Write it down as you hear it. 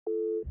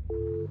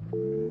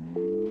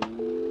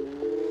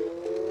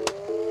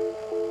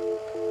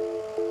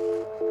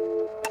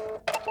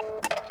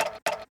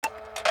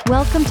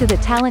Welcome to the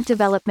Talent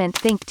Development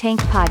Think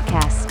Tank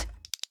podcast,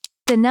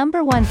 the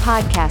 #1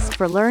 podcast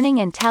for learning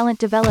and talent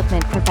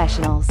development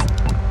professionals.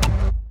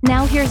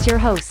 Now here's your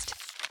host,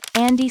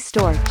 Andy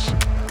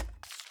Storch.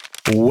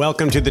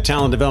 Welcome to the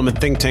Talent Development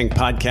Think Tank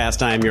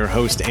podcast. I am your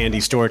host, Andy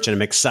Storch, and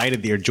I'm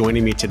excited that you're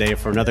joining me today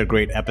for another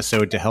great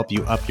episode to help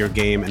you up your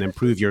game and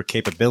improve your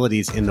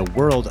capabilities in the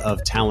world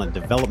of talent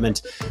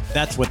development.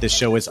 That's what this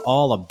show is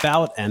all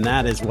about, and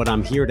that is what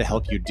I'm here to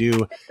help you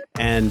do.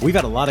 And we've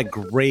had a lot of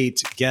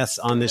great guests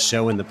on this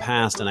show in the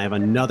past, and I have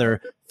another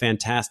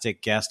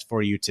fantastic guest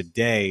for you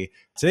today.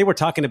 Today, we're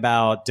talking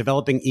about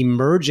developing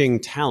emerging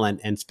talent,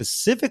 and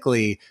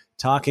specifically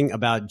talking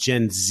about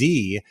Gen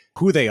Z,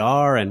 who they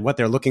are and what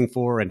they're looking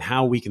for and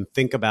how we can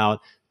think about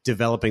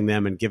developing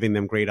them and giving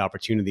them great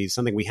opportunities,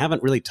 something we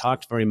haven't really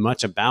talked very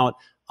much about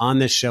on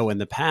this show in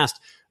the past.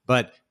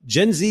 But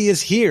Gen Z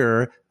is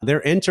here.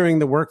 They're entering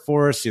the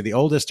workforce. The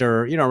oldest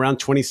are, around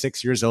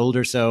 26 years old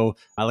or so.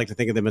 I like to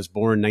think of them as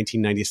born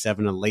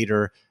 1997 and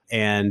later.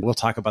 And we'll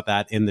talk about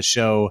that in the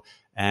show.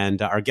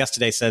 And our guest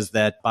today says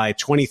that by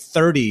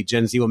 2030,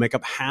 Gen Z will make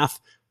up half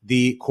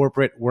the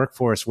corporate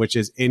workforce, which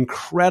is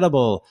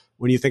incredible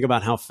when you think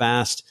about how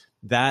fast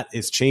that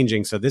is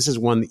changing. So this is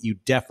one that you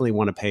definitely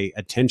want to pay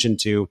attention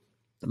to.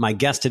 My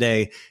guest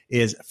today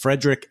is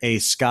Frederick A.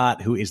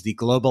 Scott, who is the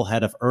Global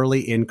Head of Early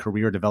in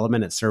Career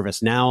Development at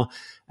ServiceNow.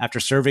 After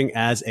serving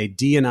as a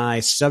D&I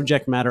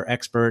subject matter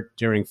expert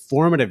during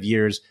formative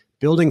years,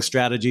 building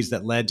strategies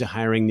that led to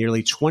hiring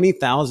nearly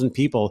 20,000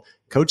 people,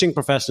 coaching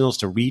professionals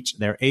to reach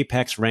their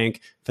apex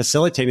rank,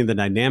 facilitating the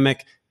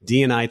dynamic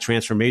D&I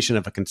transformation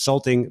of a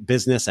consulting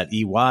business at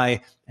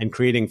EY, and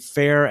creating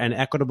fair and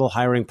equitable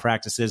hiring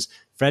practices,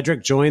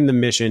 Frederick joined the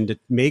mission to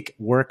make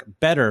work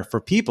better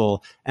for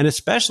people, and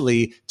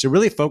especially to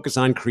really focus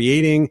on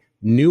creating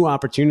new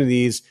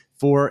opportunities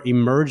for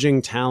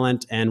emerging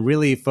talent and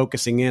really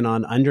focusing in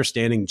on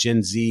understanding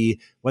Gen Z,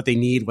 what they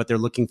need, what they're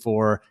looking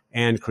for,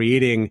 and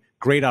creating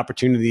great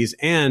opportunities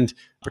and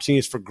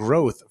opportunities for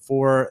growth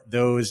for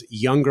those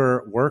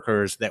younger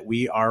workers that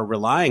we are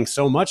relying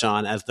so much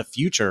on as the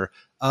future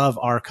of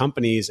our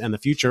companies and the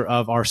future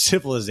of our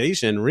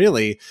civilization,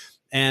 really.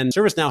 And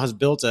ServiceNow has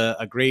built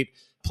a great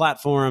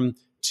platform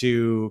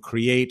to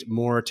create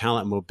more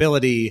talent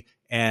mobility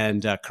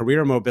and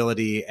career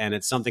mobility. And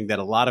it's something that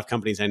a lot of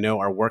companies I know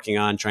are working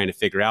on, trying to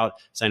figure out.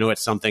 So I know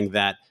it's something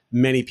that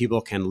many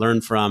people can learn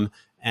from.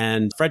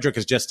 And Frederick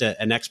is just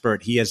an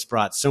expert. He has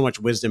brought so much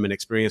wisdom and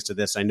experience to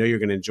this. I know you're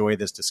going to enjoy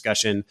this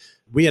discussion.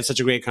 We had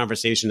such a great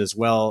conversation as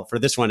well for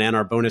this one and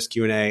our bonus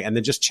Q&A, and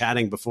then just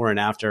chatting before and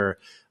after.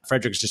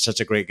 Frederick's just such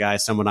a great guy,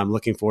 someone I'm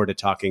looking forward to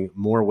talking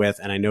more with,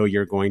 and I know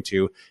you're going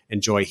to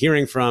enjoy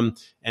hearing from.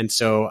 And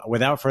so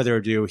without further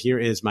ado, here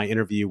is my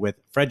interview with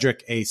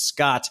Frederick A.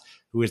 Scott,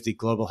 who is the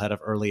Global Head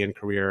of Early in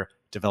Career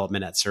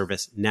Development at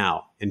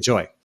ServiceNow.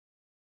 Enjoy.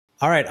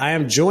 All right, I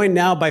am joined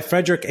now by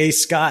Frederick A.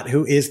 Scott,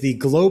 who is the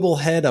Global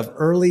Head of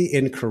Early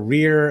in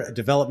Career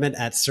Development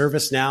at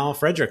ServiceNow.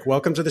 Frederick,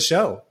 welcome to the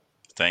show.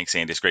 Thanks,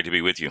 Andy. It's great to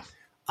be with you.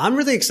 I'm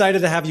really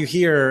excited to have you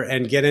here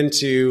and get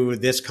into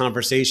this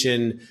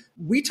conversation.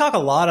 We talk a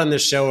lot on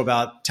this show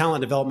about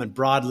talent development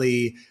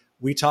broadly.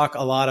 We talk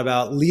a lot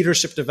about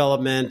leadership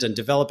development and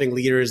developing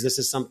leaders. This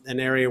is an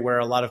area where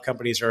a lot of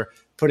companies are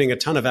putting a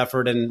ton of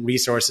effort and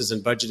resources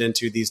and budget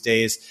into these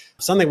days.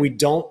 Something we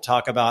don't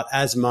talk about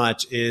as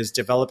much is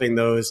developing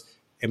those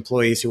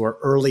employees who are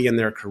early in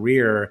their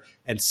career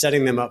and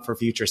setting them up for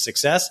future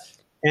success.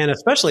 And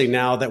especially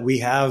now that we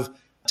have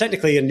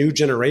technically a new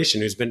generation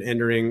who's been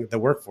entering the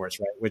workforce,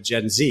 right, with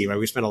Gen Z, right?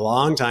 We spent a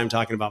long time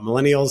talking about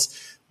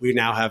millennials. We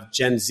now have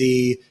Gen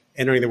Z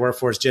entering the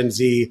workforce. Gen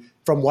Z,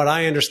 from what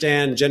I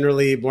understand,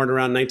 generally born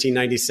around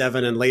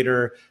 1997 and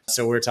later.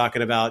 So we're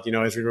talking about,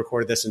 as we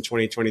recorded this in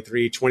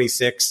 2023,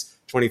 26,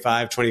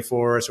 25,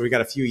 24. So we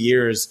got a few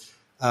years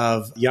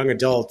of young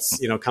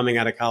adults, coming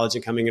out of college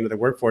and coming into the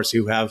workforce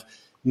who have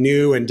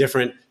new and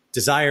different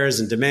desires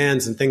and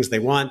demands and things they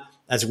want,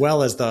 as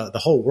well as the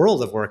whole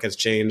world of work has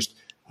changed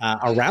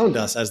around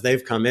us as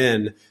they've come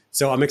in.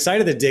 So I'm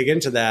excited to dig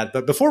into that.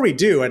 But before we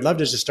do, I'd love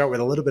to just start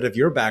with a little bit of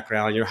your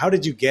background. How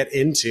did you get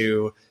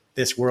into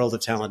this world of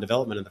talent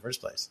development in the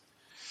first place?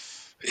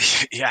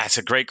 Yeah, it's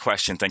a great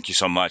question. Thank you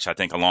so much. I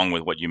think along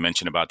with what you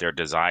mentioned about their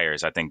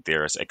desires, I think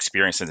there's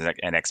experiences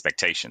and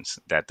expectations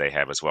that they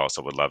have as well.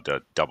 So would love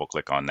to double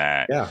click on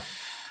that. Yeah.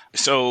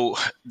 So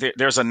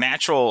there's a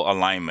natural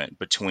alignment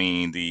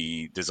between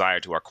the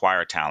desire to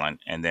acquire talent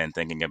and then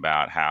thinking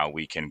about how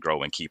we can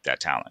grow and keep that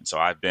talent. So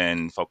I've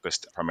been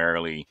focused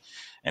primarily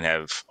and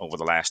have over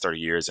the last 30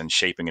 years in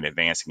shaping and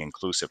advancing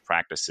inclusive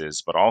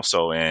practices, but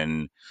also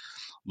in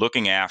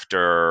looking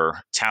after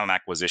talent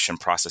acquisition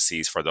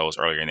processes for those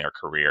earlier in their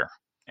career.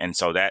 And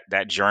so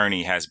that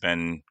journey has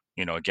been,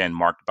 again,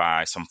 marked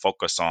by some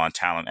focus on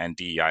talent and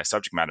DEI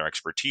subject matter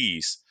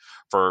expertise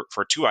for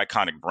two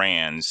iconic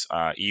brands,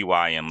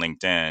 EY and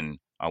LinkedIn,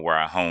 where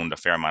I honed a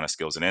fair amount of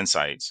skills and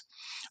insights.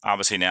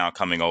 obviously now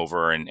coming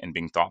over and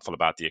being thoughtful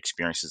about the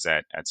experiences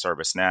at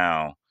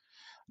ServiceNow,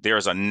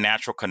 there's a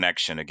natural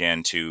connection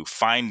again to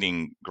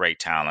finding great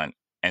talent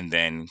and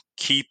then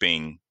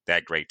keeping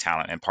that great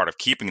talent. And part of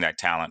keeping that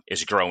talent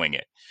is growing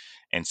it.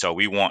 And so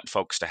we want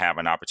folks to have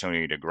an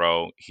opportunity to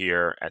grow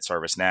here at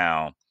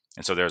ServiceNow.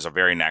 And so there's a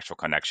very natural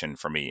connection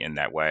for me in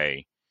that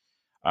way.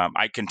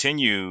 I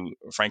continue,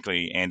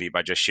 frankly, Andy,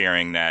 by just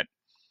sharing that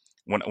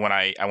when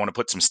I want to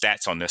put some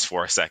stats on this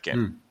for a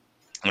second.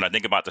 When I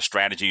think about the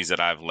strategies that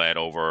I've led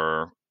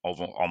over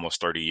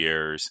almost 30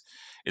 years,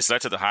 it's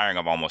led to the hiring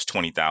of almost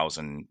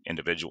 20,000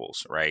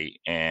 individuals, right?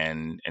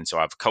 And so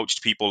I've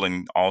coached people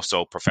and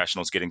also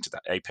professionals getting to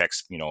the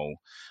apex,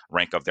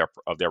 rank of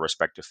their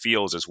respective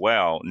fields as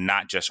well,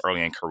 not just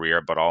early in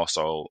career, but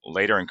also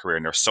later in career.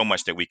 And there's so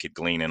much that we could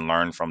glean and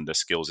learn from the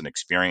skills and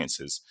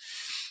experiences.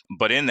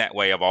 But in that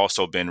way, I've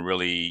also been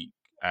really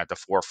at the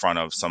forefront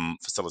of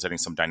facilitating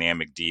some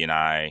dynamic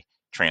D&I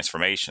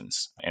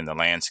transformations in the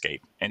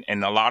landscape.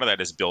 And a lot of that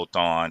is built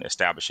on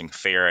establishing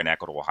fair and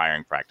equitable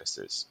hiring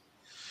practices.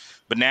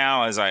 But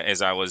now, as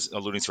I was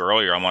alluding to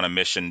earlier, I'm on a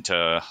mission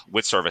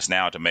with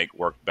ServiceNow to make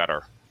work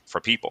better for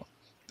people.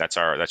 That's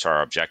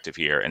our objective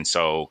here. And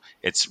so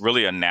it's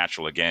really a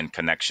natural, again,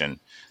 connection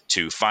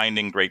to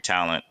finding great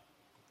talent,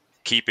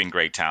 keeping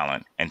great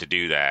talent, and to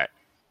do that,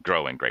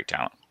 growing great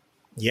talent.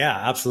 Yeah,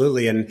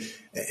 absolutely. And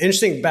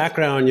interesting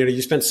background,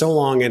 you spent so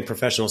long in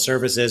professional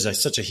services,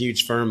 such a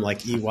huge firm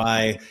like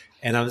EY.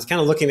 And I was kind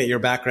of looking at your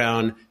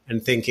background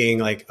and thinking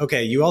like,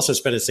 okay, you also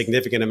spent a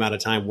significant amount of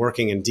time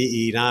working in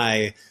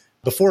DE&I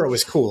before it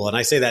was cool. And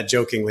I say that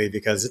jokingly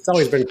because it's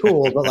always been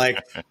cool, but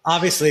like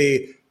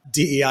obviously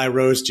DEI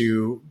rose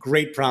to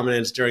great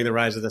prominence during the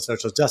rise of the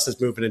social justice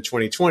movement in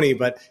 2020,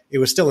 but it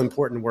was still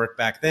important work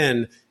back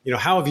then.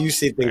 How have you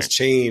seen things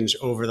change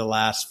over the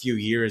last few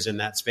years in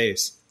that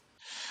space?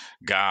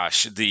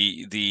 Gosh,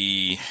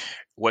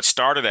 what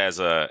started as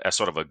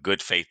sort of a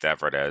good faith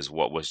effort, as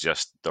what was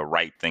just the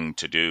right thing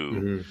to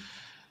do,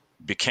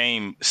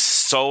 became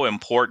so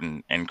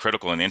important and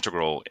critical and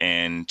integral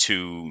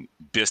into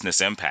business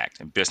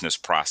impact and business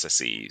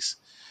processes.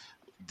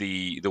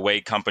 The way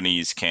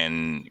companies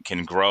can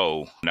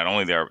grow not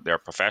only their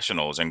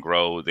professionals and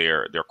grow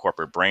their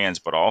corporate brands,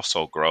 but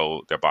also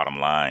grow their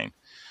bottom line.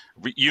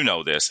 You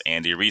know this,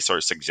 Andy.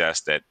 Research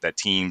suggests that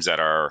teams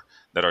that are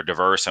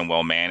diverse and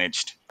well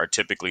managed are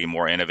typically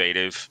more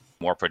innovative,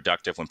 more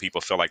productive. When people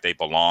feel like they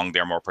belong,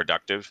 they're more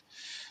productive.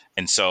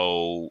 And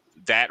so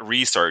that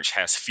research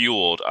has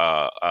fueled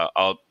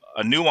a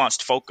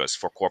nuanced focus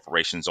for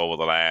corporations over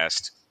the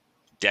last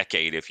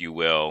decade, if you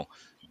will,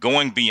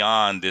 going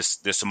beyond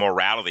this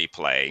morality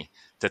play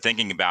to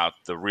thinking about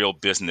the real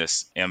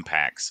business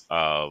impacts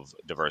of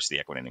diversity,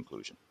 equity, and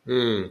inclusion.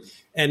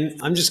 And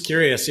I'm just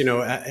curious,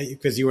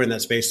 because you were in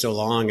that space so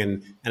long,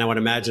 and I would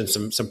imagine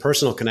some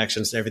personal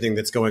connections to everything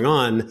that's going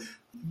on.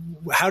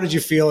 How did you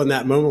feel in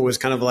that moment? Was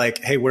kind of like,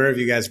 hey, where have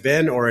you guys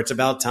been? Or it's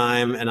about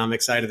time, and I'm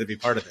excited to be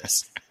part of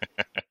this.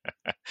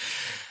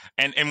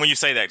 And when you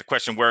say that, the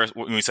question, when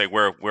we say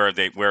where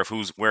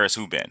has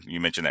who been?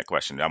 You mentioned that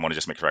question. I want to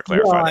just make sure I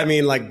clarify. Well, that. I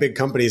mean, like big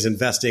companies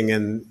investing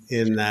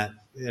in that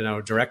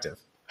directive.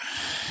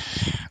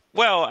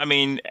 Well, I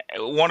mean,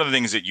 one of the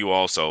things that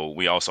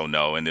we also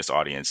know in this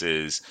audience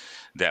is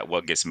that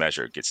what gets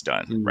measured gets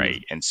done,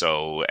 right? And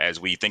so as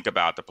we think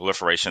about the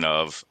proliferation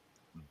of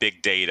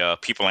big data,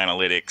 people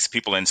analytics,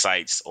 people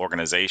insights,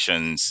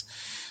 organizations,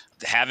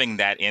 having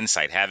that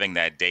insight, having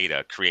that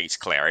data creates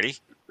clarity.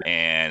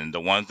 And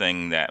the one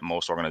thing that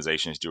most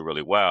organizations do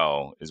really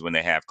well is when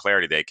they have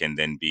clarity, they can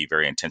then be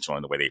very intentional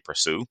in the way they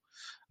pursue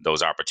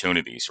those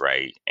opportunities,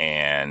 right?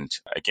 And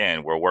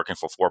again, we're working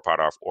for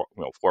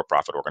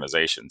for-profit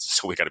organizations,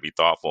 so we got to be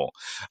thoughtful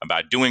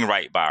about doing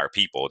right by our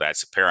people.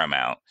 That's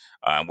paramount.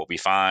 What we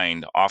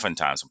find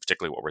oftentimes, and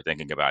particularly what we're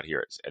thinking about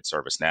here at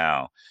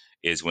ServiceNow,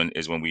 is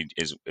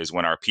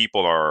when our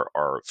people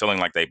are feeling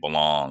like they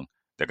belong.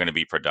 They're going to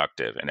be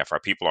productive, and if our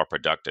people are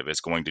productive,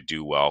 it's going to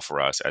do well for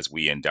us as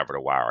we endeavor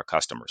to wire our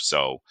customers.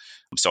 So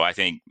I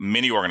think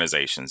many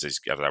organizations, as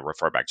I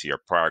refer back to your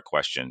prior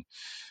question,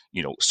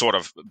 sort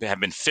of have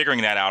been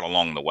figuring that out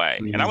along the way.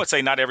 And I would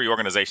say not every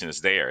organization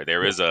is there.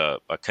 There is a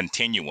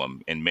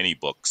continuum in many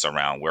books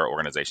around where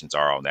organizations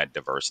are on that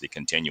diversity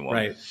continuum.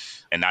 Right.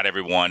 And not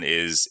everyone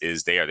is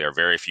there. There are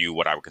very few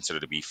what I would consider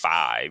to be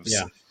fives.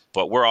 Yeah.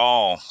 But we're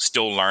all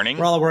still learning.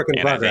 We're all a work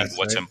in progress.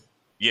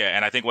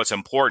 And I think what's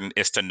important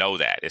is to know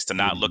that, is to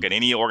not look at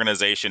any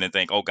organization and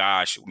think, oh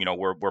gosh,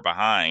 we're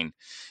behind.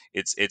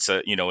 It's such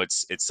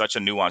a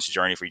nuanced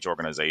journey for each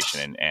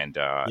organization, and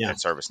at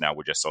ServiceNow,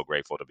 we're just so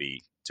grateful to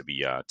be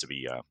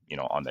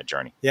on that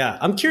journey. Yeah,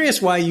 I'm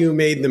curious why you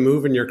made the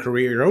move in your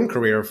own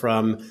career,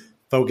 from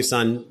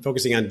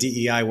focusing on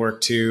DEI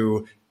work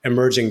to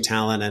emerging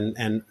talent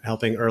and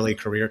helping early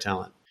career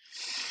talent.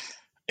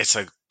 It's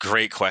a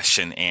great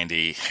question,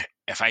 Andy.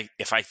 If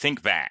I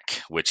think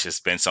back, which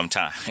has been some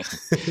time,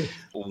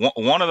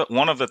 one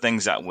of the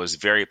things that was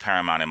very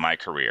paramount in my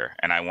career,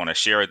 and I want to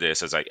share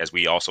this as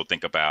we also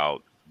think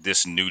about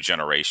this new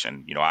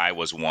generation. You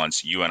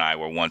and I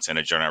were once in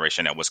a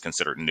generation that was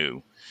considered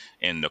new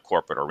in the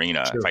corporate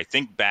arena. Sure. If I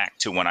think back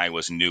to when I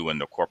was new in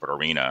the corporate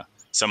arena,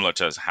 similar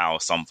to how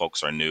some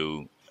folks are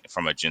new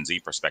from a Gen Z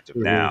perspective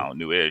now,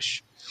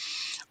 newish,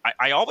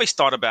 I always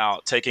thought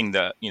about taking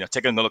a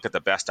look at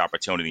the best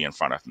opportunity in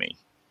front of me.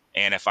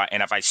 And if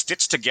I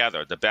stitch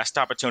together the best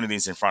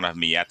opportunities in front of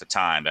me at the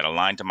time that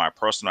aligned to my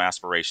personal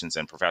aspirations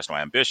and professional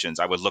ambitions,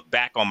 I would look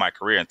back on my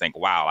career and think,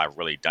 wow, I've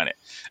really done it.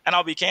 And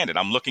I'll be candid.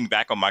 I'm looking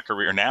back on my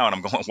career now and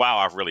I'm going, wow,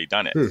 I've really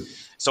done it.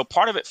 So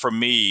part of it for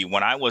me,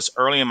 when I was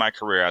early in my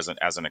career as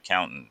an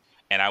accountant,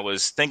 and I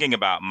was thinking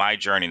about my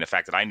journey and the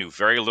fact that I knew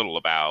very little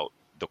about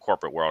the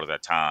corporate world at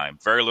that time,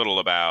 very little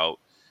about,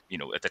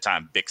 at the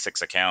time, Big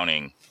Six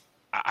accounting,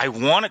 I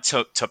wanted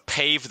to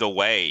pave the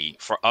way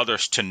for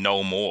others to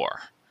know more.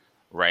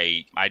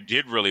 Right. I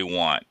did really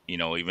want,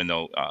 even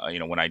though,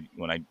 when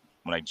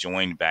I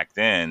joined back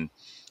then,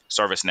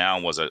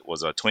 ServiceNow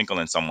was a twinkle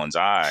in someone's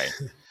eye.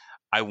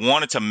 I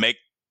wanted to make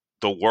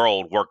the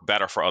world work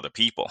better for other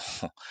people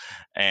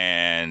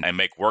and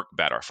make work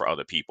better for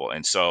other people.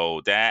 And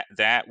so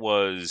that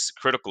was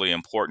critically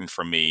important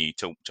for me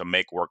to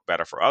make work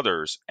better for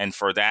others. And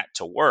for that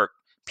to work,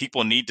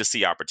 people need to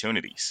see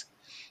opportunities.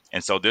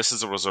 And so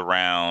was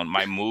around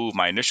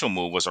my initial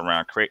move was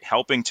around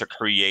helping to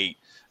create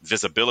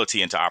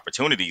visibility into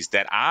opportunities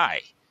that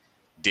I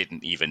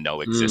didn't even know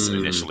existed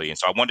initially. And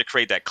so I wanted to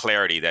create that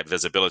clarity, that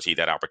visibility,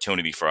 that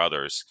opportunity for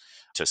others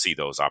to see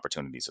those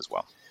opportunities as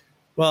well.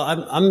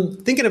 Well, I'm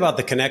thinking about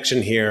the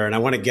connection here, and I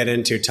want to get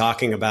into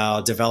talking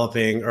about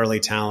developing early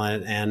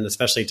talent and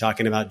especially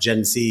talking about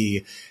Gen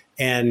Z.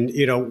 And,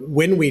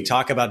 when we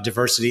talk about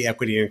diversity,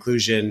 equity, and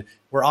inclusion,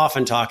 we're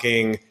often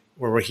talking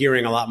where we're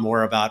hearing a lot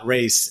more about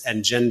race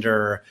and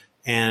gender,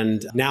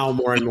 and now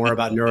more and more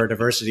about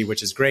neurodiversity,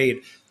 which is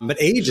great.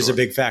 But age is a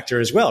big factor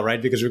as well, right?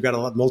 Because we've got a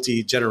lot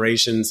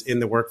multi-generations in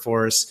the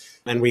workforce,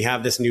 and we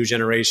have this new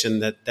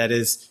generation that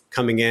is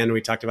coming in.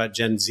 We talked about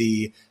Gen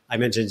Z. I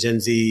mentioned Gen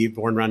Z,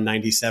 born around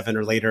 97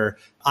 or later.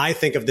 I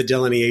think of the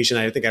delineation.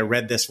 I think I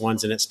read this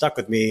once and it stuck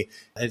with me.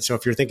 And so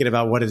if you're thinking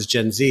about what is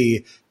Gen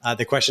Z,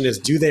 the question is,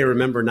 do they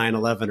remember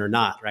 9/11 or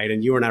not, right?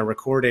 And you and I are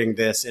recording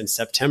this in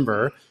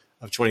September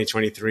of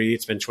 2023.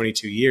 It's been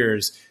 22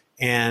 years.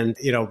 And,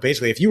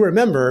 basically, if you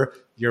remember,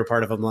 you're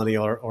part of a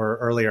millennial or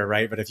earlier,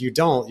 right? But if you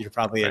don't, you're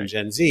probably in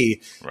Gen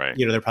Z. Right.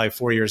 They're probably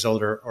 4 years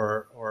older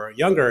or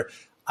younger.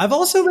 I've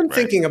also been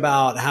thinking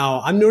about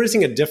how I'm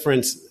noticing a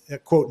difference,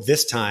 quote,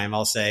 this time,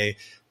 I'll say,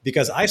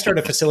 because I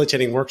started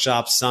facilitating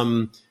workshops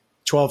some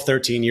 12,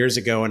 13 years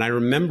ago. And I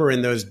remember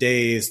in those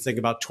days, think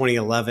about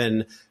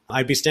 2011,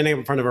 I'd be standing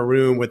in front of a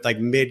room with like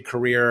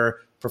mid-career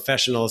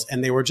professionals,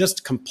 and they were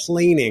just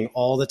complaining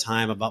all the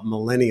time about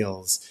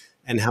millennials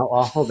and how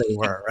awful they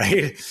were,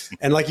 right?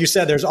 And like you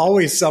said, there's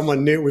always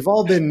someone new. We've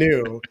all been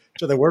new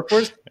to the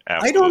workforce.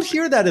 Absolutely. I don't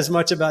hear that as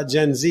much about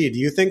Gen Z. Do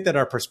you think that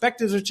our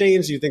perspectives have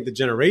changed? Do you think the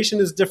generation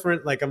is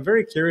different? Like, I'm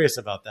very curious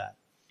about that.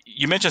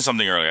 You mentioned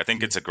something earlier. I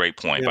think it's a great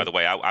point. Yeah. By the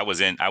way, I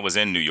was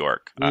in New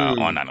York on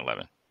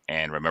 9/11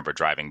 and remember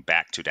driving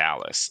back to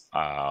Dallas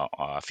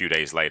a few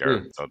days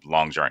later. It's a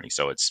long journey.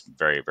 So it's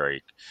very,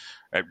 very,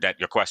 that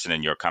your question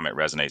and your comment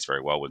resonates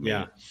very well with me.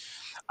 Yeah.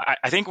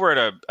 I think we're at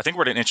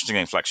an interesting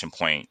inflection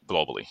point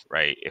globally,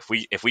 right?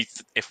 To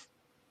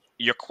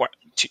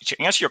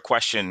answer your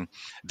question,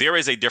 there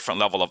is a different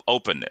level of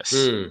openness,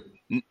 and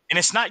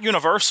it's not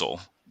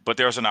universal, but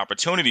there's an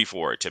opportunity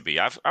for it to be.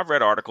 I've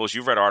read articles,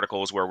 you've read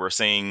articles where we're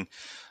seeing,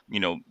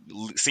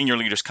 senior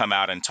leaders come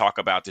out and talk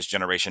about this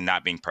generation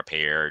not being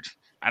prepared,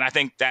 and I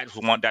think that's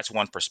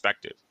one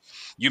perspective.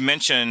 You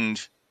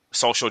mentioned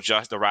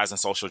the rise in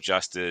social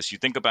justice. You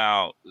think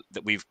about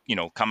that we've,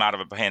 come out of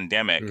a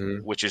pandemic,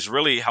 which has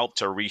really helped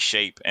to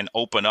reshape and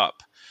open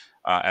up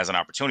as an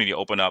opportunity to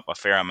open up a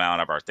fair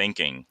amount of our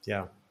thinking.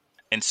 Yeah.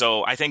 And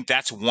so I think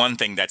that's one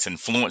thing that's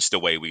influenced the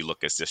way we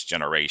look at this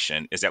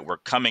generation is that we're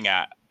coming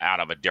out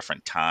of a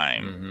different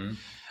time.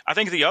 I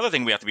think the other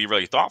thing we have to be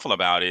really thoughtful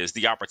about is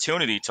the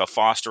opportunity to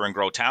foster and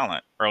grow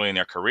talent early in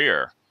their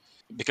career,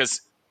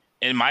 because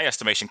in my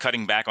estimation,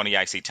 cutting back on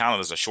EIC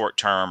talent is a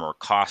short-term or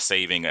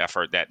cost-saving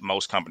effort that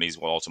most companies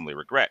will ultimately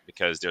regret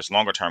because there's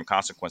longer-term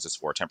consequences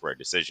for a temporary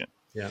decision.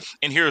 Yeah.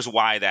 And here's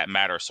why that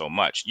matters so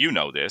much. You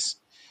know this.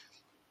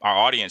 Our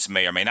audience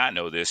may or may not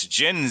know this.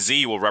 Gen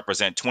Z will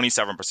represent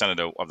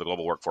 27% of the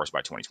global workforce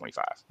by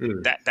 2025.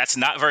 That's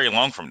not very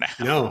long from now.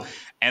 No.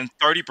 And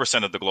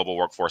 30% of the global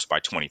workforce by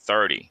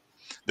 2030.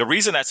 The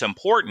reason that's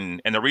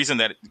important, and the reason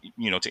that,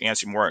 to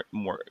answer more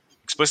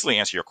explicitly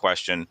answer your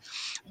question,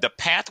 the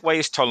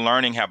pathways to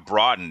learning have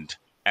broadened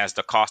as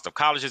the cost of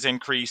college has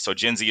increased. So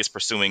Gen Z is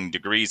pursuing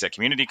degrees at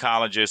community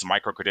colleges,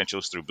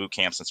 micro-credentials through boot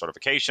camps and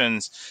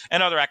certifications,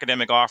 and other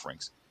academic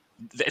offerings.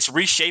 It's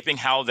reshaping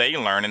how they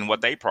learn and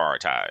what they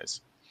prioritize.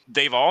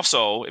 They've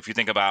also, if you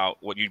think about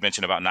what you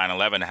mentioned about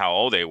 9/11, how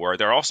old they were,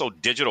 they're also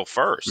digital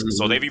first.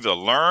 So they've either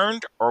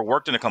learned or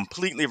worked in a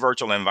completely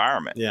virtual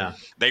environment. Yeah.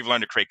 They've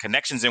learned to create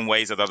connections in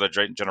ways that other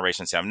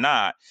generations have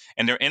not.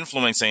 And they're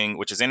influencing,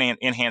 which is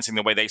enhancing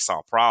the way they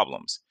solve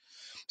problems.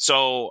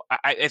 So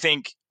I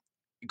think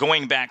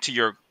going back to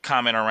your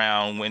comment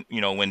around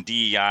when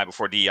DEI,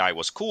 before DEI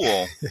was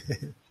cool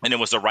and it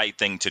was the right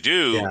thing to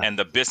do, and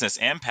the business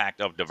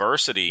impact of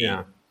diversity,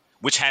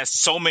 which has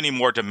so many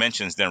more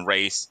dimensions than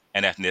race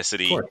and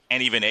ethnicity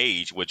and even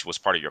age, which was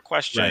part of your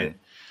question. Right.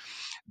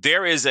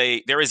 There is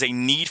a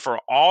need for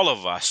all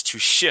of us to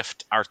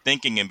shift our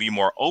thinking and be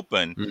more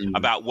open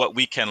about what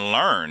we can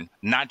learn,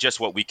 not just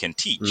what we can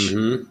teach.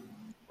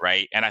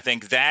 Right. And I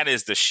think that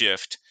is the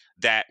shift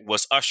that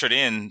was ushered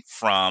in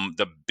from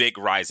the big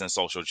rise in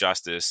social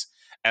justice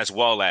as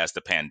well as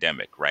the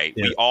pandemic. Right.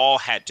 We all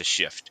had to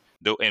shift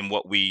in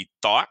what we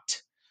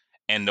thought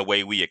and the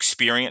way we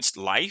experienced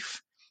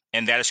life.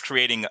 And that is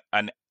creating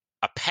a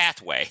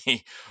pathway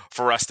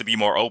for us to be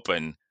more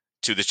open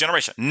to this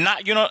generation.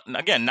 Not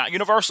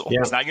universal.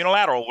 It's not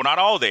unilateral. We're not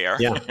all there.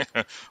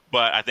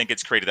 But I think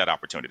it's created that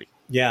opportunity.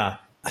 Yeah.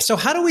 So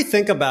how do we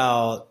think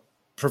about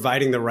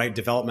providing the right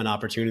development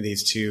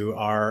opportunities to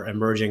our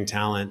emerging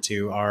talent,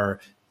 to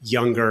our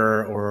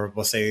younger, or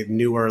we'll say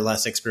newer,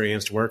 less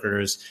experienced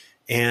workers?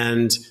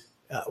 And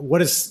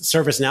what is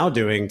ServiceNow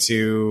doing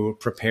to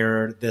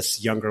prepare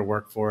this younger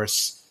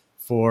workforce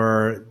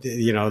for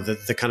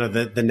the kind of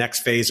the next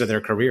phase of their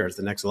careers,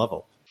 the next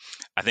level?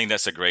 I think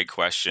that's a great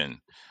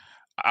question.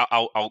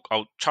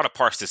 I'll try to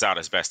parse this out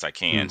as best I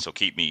can. So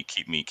keep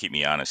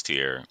me honest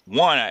here.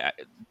 One,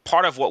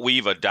 part of what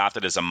we've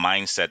adopted is a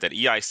mindset that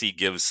EIC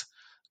gives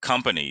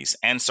companies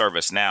and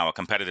ServiceNow a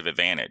competitive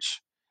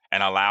advantage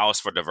and allows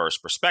for diverse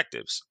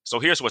perspectives. So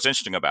here's what's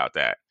interesting about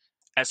that.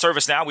 At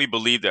ServiceNow, we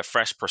believe that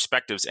fresh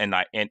perspectives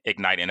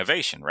ignite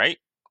innovation, right?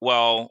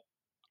 Well,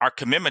 our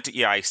commitment to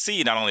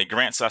EIC not only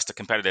grants us the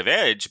competitive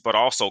edge, but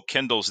also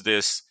kindles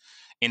this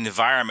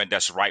environment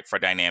that's ripe for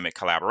dynamic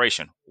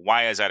collaboration.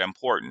 Why is that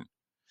important?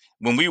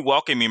 When we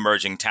welcome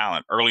emerging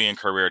talent, early in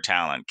career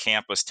talent,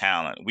 campus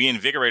talent, we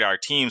invigorate our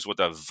teams with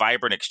a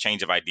vibrant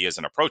exchange of ideas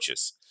and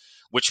approaches,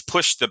 which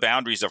push the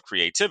boundaries of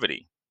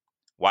creativity.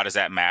 Why does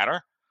that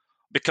matter?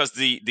 Because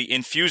the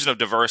infusion of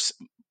diverse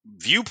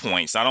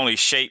viewpoints not only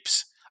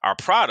shapes our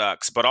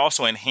products, but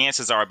also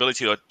enhances our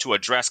ability to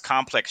address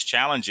complex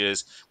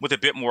challenges with a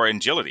bit more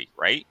agility,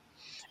 right?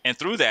 And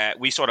through that,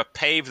 we sort of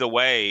pave the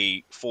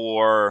way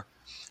for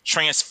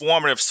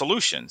transformative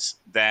solutions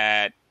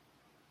that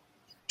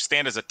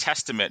stand as a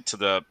testament to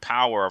the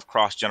power of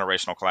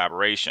cross-generational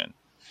collaboration.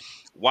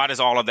 Why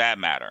does all of that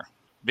matter?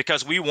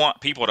 Because we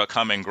want people to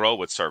come and grow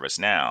with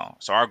ServiceNow.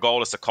 So our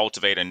goal is to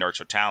cultivate and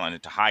nurture talent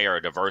and to hire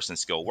a diverse and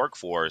skilled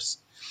workforce.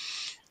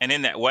 And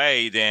in that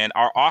way, then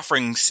our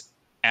offerings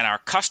and our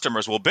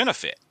customers will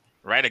benefit,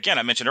 right? Again,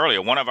 I mentioned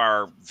earlier, one of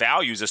our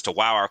values is to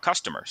wow our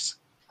customers.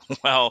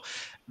 Well,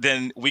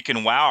 then we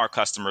can wow our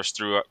customers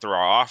through our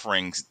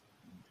offerings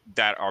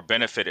that are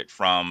benefited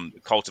from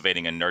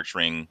cultivating and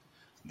nurturing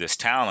this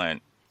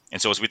talent.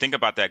 And so as we think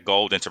about that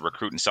goal, then to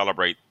recruit and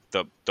celebrate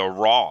the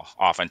raw,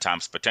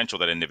 oftentimes, potential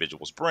that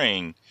individuals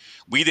bring,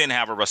 we then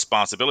have a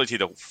responsibility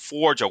to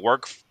forge a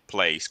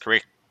workplace,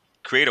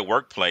 create a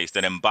workplace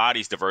that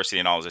embodies diversity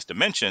in all of its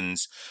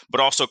dimensions,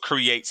 but also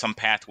create some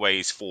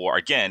pathways for,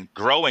 again,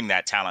 growing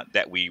that talent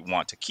that we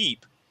want to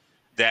keep,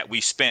 that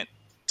we spent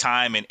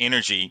time and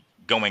energy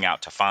going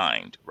out to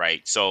find,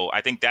 right? So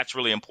I think that's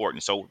really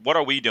important. So what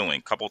are we doing?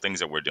 A couple of things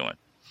that we're doing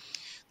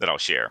that I'll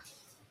share.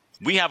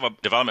 We have a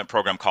development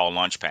program called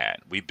Launchpad.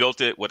 We built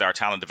it with our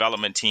talent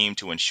development team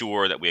to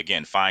ensure that we,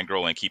 again, find,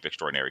 grow, and keep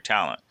extraordinary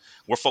talent.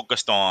 We're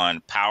focused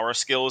on power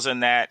skills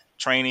in that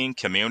training,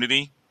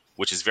 community,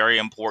 which is very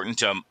important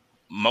to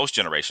most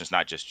generations,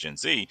 not just Gen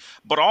Z,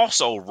 but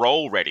also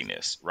role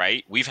readiness,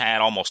 right? We've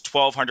had almost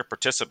 1,200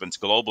 participants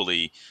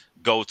globally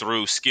go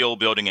through skill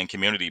building and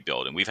community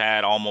building. We've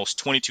had almost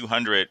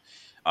 2,200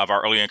 of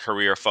our early in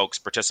career folks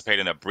participate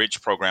in a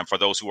bridge program for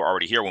those who are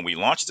already here when we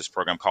launched this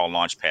program called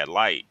Launchpad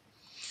Lite.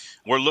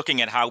 We're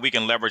looking at how we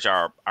can leverage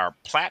our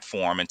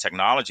platform and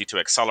technology to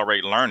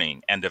accelerate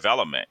learning and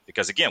development,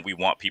 because, again, we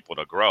want people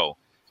to grow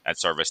at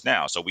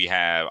ServiceNow. So we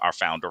have our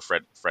founder,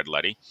 Fred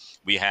Letty.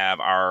 We have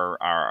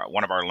our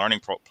one of our learning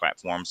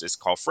platforms is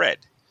called Fred,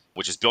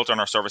 which is built on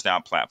our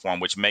ServiceNow platform,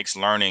 which makes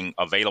learning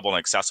available and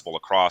accessible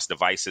across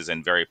devices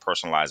in very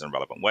personalized and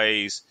relevant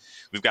ways.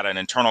 We've got an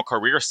internal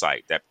career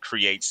site that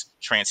creates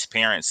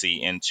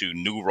transparency into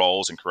new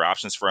roles and career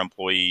options for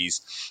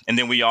employees. And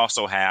then we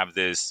also have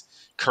this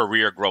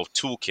career growth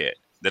toolkit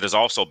that is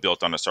also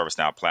built on the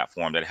ServiceNow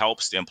platform that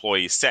helps the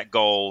employees set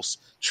goals,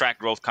 track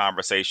growth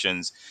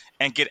conversations,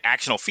 and get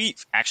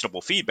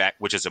actionable feedback,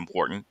 which is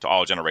important to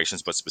all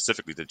generations, but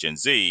specifically to Gen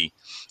Z,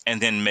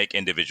 and then make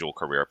individual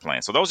career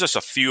plans. So those are just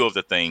a few of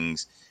the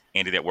things,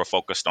 Andy, that we're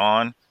focused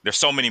on. There's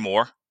so many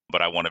more,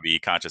 but I want to be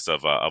conscious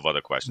of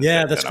other questions.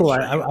 Yeah, that's cool.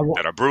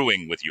 That are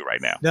brewing with you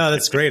right now. No,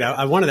 that's great.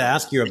 I wanted to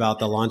ask you about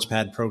the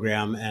Launchpad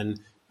program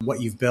and what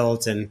you've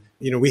built. And,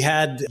 we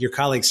had your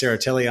colleague Sarah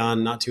Tilley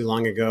on not too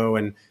long ago,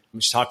 and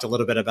we talked a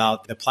little bit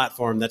about the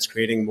platform that's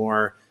creating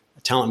more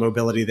talent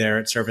mobility there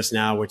at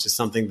ServiceNow, which is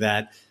something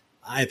that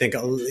I think,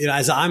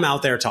 as I'm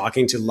out there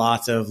talking to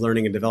lots of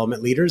learning and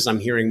development leaders, I'm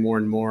hearing more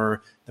and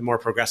more the more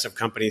progressive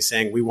companies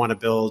saying we want to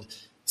build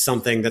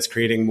something that's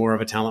creating more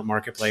of a talent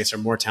marketplace or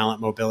more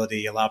talent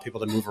mobility, allow people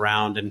to move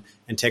around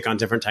and take on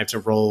different types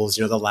of roles,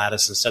 the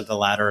lattice instead of the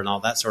ladder and all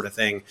that sort of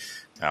thing.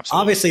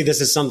 Absolutely. Obviously,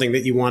 this is something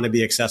that you want to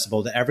be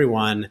accessible to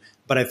everyone.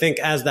 But I think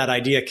as that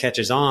idea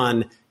catches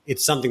on,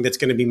 it's something that's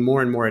going to be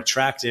more and more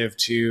attractive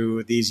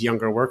to these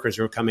younger workers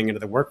who are coming into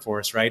the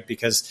workforce, right?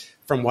 Because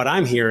from what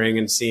I'm hearing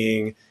and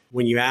seeing,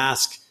 when you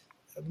ask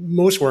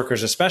most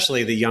workers,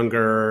 especially the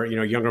younger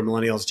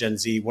millennials, Gen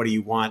Z, what do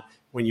you want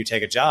when you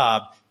take a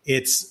job?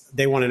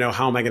 They want to know,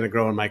 how am I going to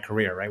grow in my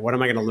career, right? What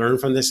am I going to learn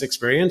from this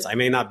experience? I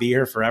may not be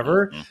here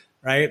forever,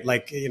 right?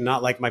 Like,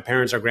 not like my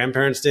parents or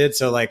grandparents did.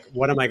 So like,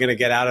 what am I going to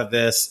get out of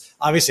this?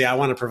 Obviously, I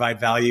want to provide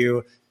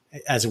value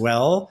as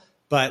well,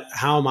 but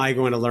how am I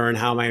going to learn?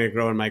 How am I going to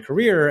grow in my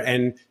career?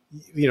 And,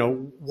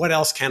 what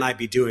else can I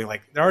be doing?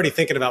 Like, they're already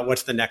thinking about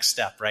what's the next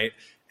step, right?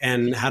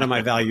 And how do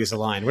my values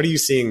align? What are you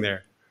seeing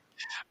there?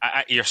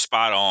 You're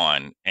spot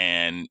on,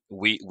 and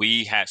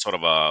we had sort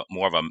of a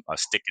more of a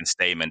stick and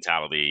stay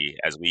mentality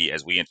as we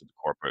entered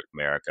the corporate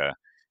America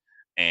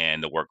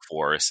and the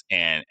workforce,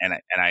 and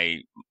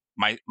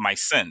my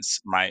sense,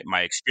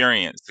 my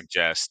experience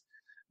suggests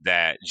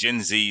that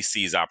Gen Z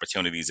sees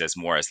opportunities as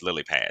more as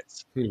lily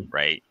pads,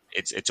 right?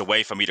 It's a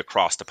way for me to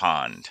cross the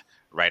pond.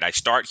 Right, I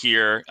start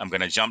here. I'm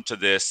going to jump to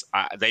this.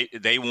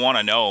 They want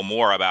to know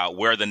more about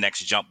where the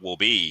next jump will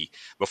be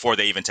before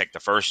they even take the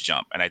first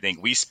jump. And I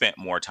think we spent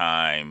more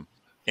time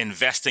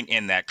investing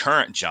in that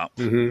current jump,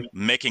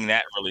 making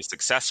that really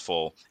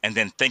successful, and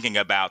then thinking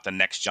about the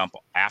next jump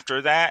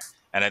after that.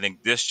 And I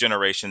think this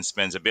generation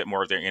spends a bit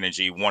more of their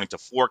energy wanting to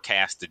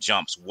forecast the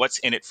jumps. What's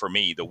in it for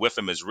me? The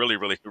WIFM is really,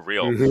 really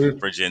real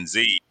for Gen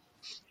Z,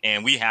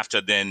 and we have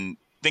to then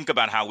think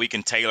about how we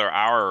can tailor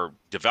our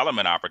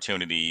development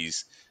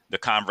opportunities, the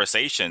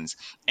conversations.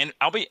 And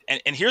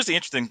and here's the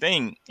interesting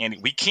thing, and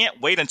we can't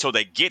wait until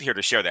they get here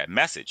to share that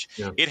message.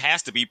 Yeah. It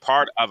has to be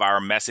part of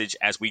our message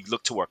as we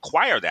look to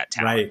acquire that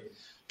talent. Right.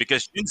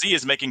 Because Gen Z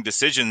is making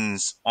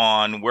decisions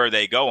on where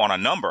they go on a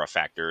number of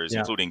factors,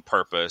 including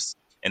purpose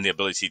and the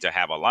ability to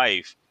have a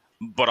life.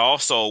 But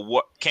also,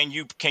 what can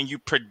you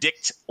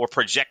predict or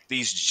project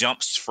these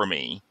jumps for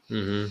me?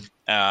 And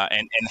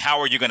how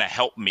are you going to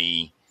help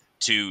me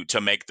to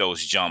make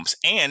those jumps?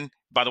 And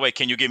by the way,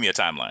 can you give me a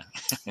timeline?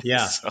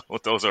 Yeah. So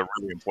those are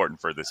really important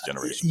for this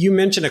generation. You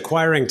mentioned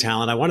acquiring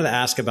talent. I wanted to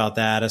ask about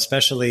that,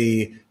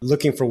 especially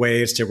looking for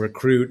ways to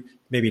recruit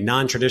maybe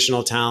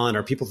non-traditional talent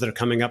or people that are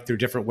coming up through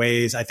different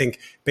ways. I think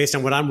based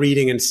on what I'm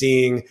reading and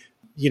seeing,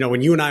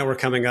 when you and I were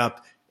coming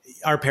up,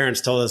 our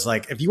parents told us,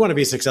 like, if you want to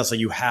be successful,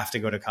 you have to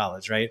go to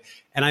college, right?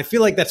 And I feel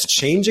like that's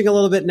changing a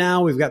little bit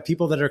now. We've got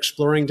people that are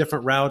exploring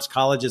different routes.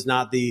 College is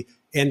not the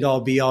end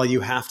all be all.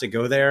 You have to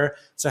go there.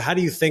 So how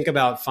do you think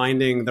about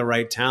finding the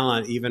right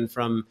talent, even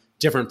from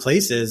different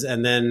places,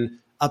 and then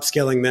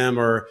upskilling them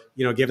or,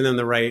 giving them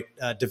the right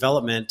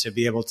development to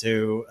be able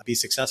to be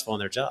successful in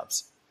their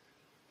jobs?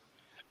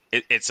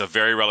 It's a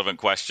very relevant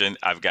question.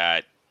 I've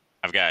got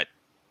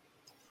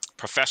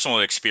professional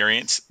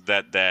experience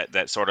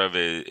that sort of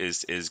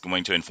is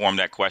going to inform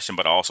that question,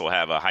 but I also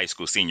have a high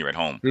school senior at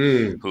home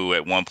who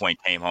at one point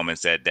came home and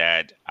said,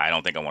 "Dad, I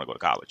don't think I want to go to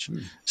college."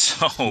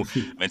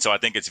 So I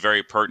think it's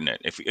very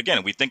pertinent. If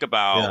we think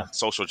about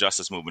social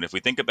justice movement, if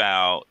we think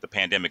about the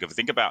pandemic, if we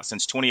think about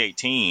since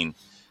 2018,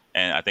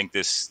 and I think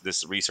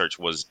this research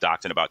was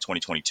docked in about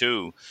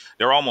 2022,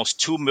 there are almost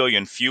 2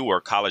 million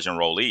fewer college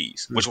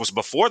enrollees, which was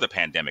before the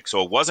pandemic.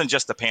 So it wasn't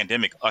just the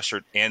pandemic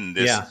ushered in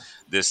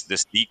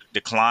this deep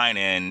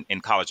decline in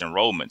college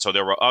enrollment. So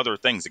there were other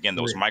things, again,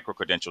 those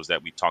micro-credentials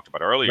that we talked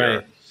about earlier.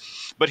 Right.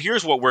 But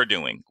here's what we're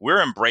doing.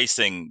 We're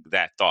embracing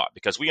that thought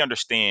because we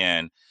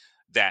understand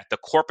that the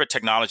corporate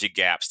technology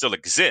gap still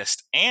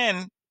exists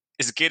and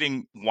is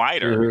getting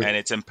wider, and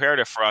it's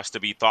imperative for us to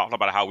be thoughtful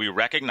about how we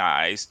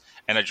recognize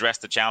and address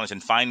the challenge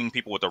in finding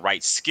people with the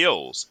right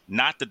skills,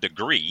 not the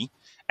degree,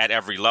 at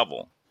every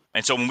level.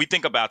 And so when we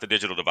think about the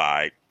digital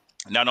divide,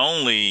 not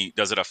only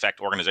does it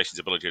affect organizations'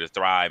 ability to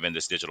thrive in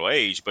this digital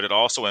age, but it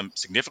also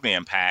significantly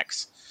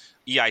impacts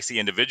EIC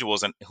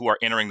individuals who are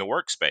entering the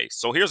workspace.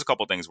 So here's a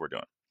couple of things we're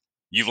doing.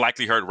 You've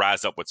likely heard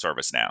Rise Up with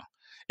ServiceNow.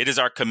 It is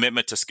our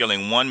commitment to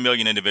skilling 1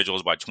 million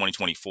individuals by the end of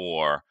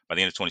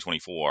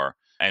 2024,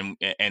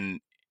 and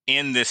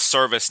in this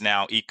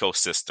ServiceNow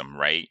ecosystem,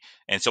 right?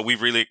 And so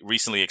we've really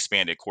recently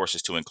expanded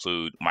courses to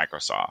include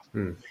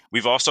Microsoft.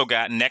 We've also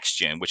got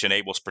NextGen, which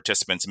enables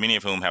participants, many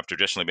of whom have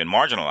traditionally been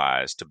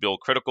marginalized, to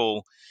build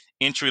critical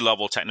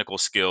entry-level technical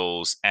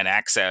skills and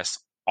access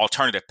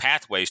alternative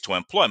pathways to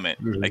employment,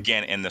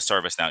 again, in the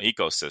ServiceNow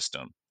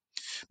ecosystem.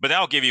 But then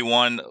I'll give you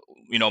one,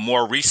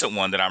 more recent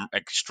one that I'm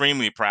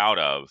extremely proud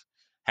of,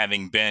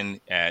 having been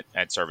at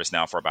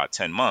ServiceNow for about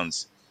 10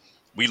 months.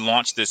 We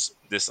launched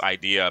this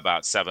idea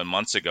about 7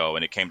 months ago,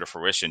 and it came to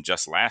fruition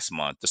just last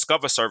month.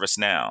 Discover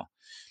ServiceNow.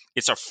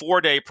 It's a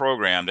 4-day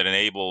program that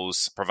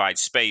provides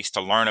space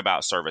to learn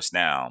about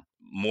ServiceNow,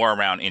 more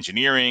around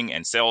engineering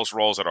and sales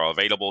roles that are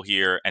available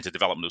here, and to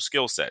develop new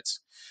skill sets.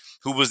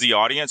 Who was the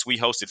audience? We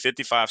hosted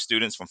 55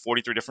 students from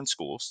 43 different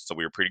schools, so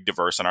we were pretty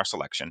diverse in our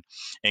selection,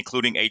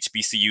 including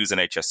HBCUs and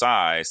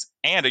HSIs,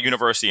 and a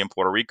university in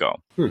Puerto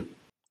Rico.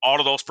 All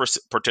of those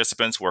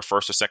participants were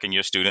first or second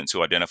year students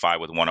who identify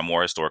with one or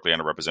more historically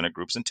underrepresented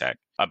groups in tech.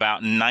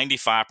 About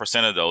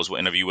 95% of those will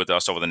interview with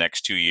us over the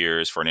next 2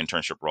 years for an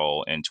internship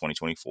role in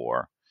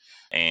 2024.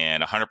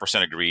 And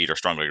 100% agreed or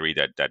strongly agreed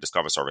that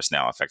Discover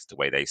ServiceNow affects the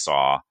way they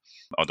saw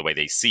or the way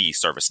they see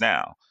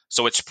ServiceNow.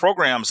 So it's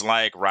programs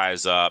like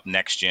Rise Up,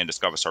 NextGen,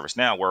 Discover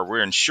ServiceNow, where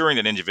we're ensuring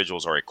that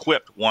individuals are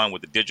equipped, one,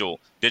 with the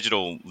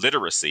digital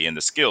literacy and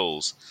the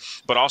skills,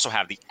 but also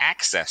have the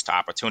access to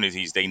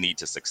opportunities they need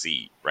to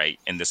succeed, right,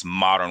 in this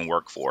modern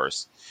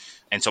workforce.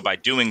 And so by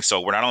doing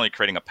so, we're not only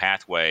creating a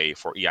pathway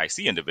for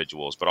EIC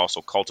individuals, but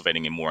also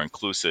cultivating a more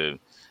inclusive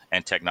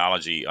and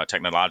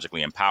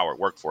technologically empowered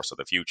workforce of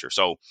the future.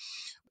 So,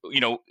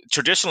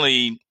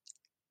 traditionally,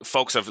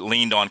 folks have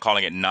leaned on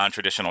calling it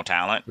non-traditional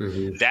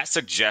talent. That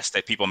suggests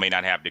that people may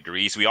not have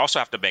degrees. We also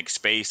have to make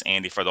space,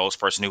 Andy, for those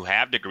persons who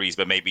have degrees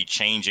but may be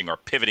changing or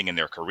pivoting in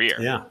their career.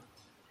 Yeah.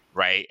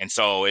 Right. And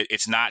so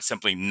it's not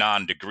simply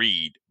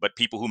non-degreed, but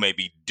people who may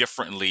be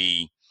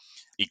differently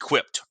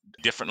equipped,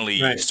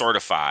 differently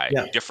certified,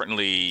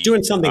 differently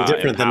doing something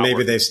different empowered. than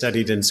maybe they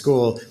studied in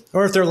school.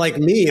 Or if they're like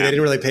me, they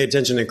didn't really pay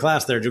attention in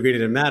class, their degree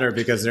didn't matter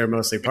because they're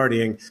mostly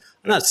partying.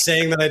 I'm not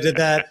saying that I did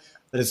that,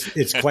 but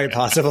it's quite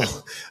possible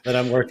that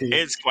I'm working.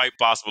 It's quite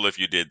possible if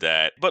you did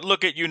that. But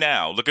look at you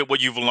now. Look at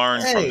what you've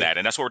learned from that.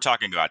 And that's what we're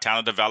talking about,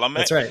 talent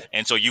development. That's right.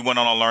 And so you went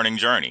on a learning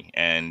journey.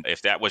 And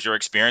if that was your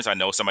experience, I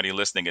know somebody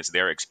listening, it's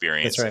their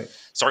experience. That's right.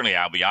 Certainly,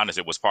 I'll be honest,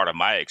 it was part of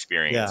my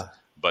experience. Yeah.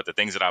 But the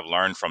things that I've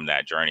learned from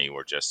that journey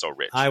were just so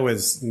rich. I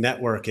was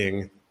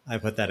networking. I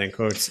put that in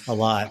quotes a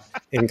lot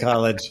in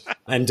college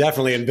and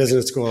definitely in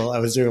business school. I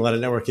was doing a lot of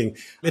networking.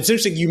 It's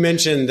interesting. You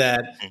mentioned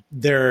that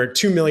there are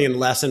 2 million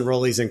less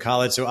enrollees in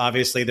college. So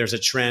obviously there's a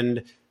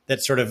trend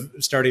that's sort of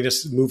starting to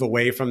move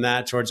away from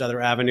that towards other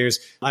avenues.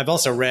 I've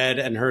also read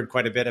and heard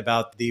quite a bit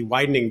about the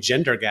widening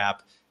gender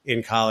gap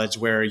in college,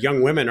 where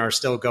young women are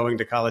still going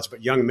to college,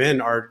 but young men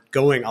are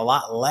going a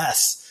lot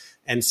less.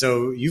 And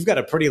so you've got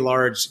a pretty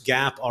large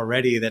gap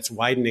already that's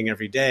widening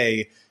every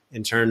day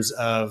in terms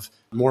of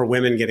more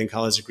women getting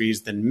college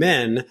degrees than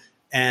men.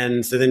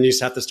 And so then you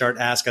just have to start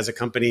ask as a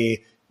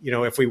company,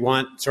 if we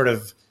want sort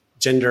of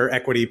gender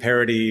equity,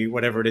 parity,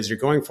 whatever it is you're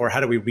going for, how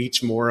do we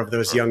reach more of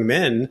those young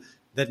men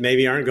that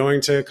maybe aren't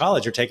going to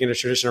college or taking a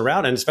traditional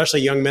route? And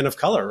especially young men of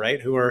color, right?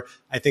 Who are,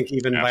 I think,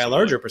 even by a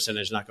larger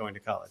percentage not going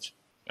to college.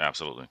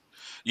 Absolutely.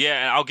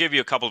 Yeah, and I'll give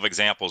you a couple of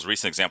examples,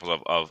 recent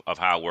examples of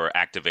how we're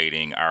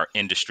activating our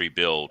industry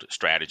build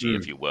strategy,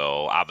 if you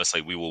will.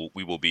 Obviously, we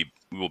will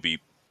be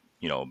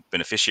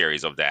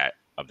beneficiaries of that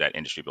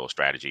industry build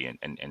strategy,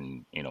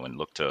 and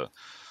look to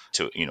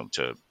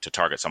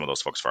target some of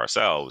those folks for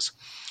ourselves.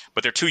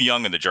 But they're too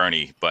young in the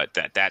journey. But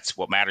that's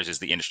what matters is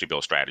the industry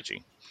build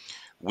strategy.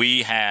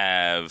 We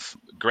have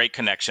great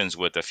connections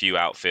with a few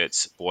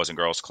outfits, Boys and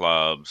Girls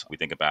Clubs. We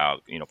think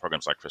about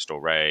programs like Crystal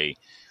Ray.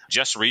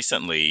 Just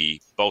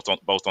recently, both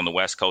on the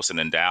West Coast and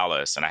in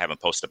Dallas, and I haven't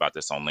posted about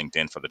this on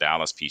LinkedIn for the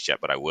Dallas piece yet,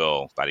 but I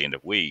will by the end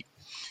of the week.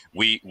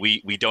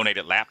 We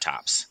donated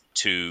laptops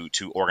to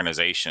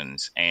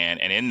organizations, and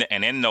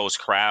in those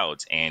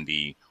crowds,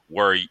 Andy,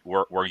 were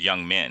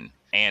young men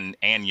and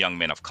young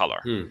men of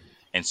color.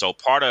 And so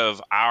part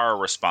of our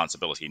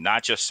responsibility,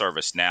 not just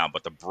ServiceNow,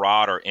 but the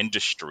broader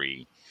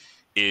industry,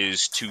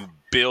 is to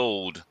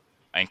build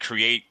and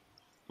create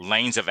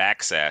lanes of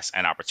access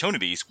and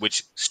opportunities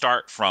which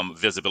start from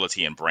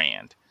visibility and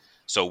brand.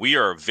 So we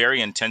are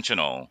very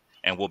intentional,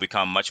 and will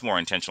become much more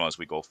intentional as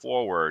we go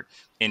forward,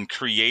 in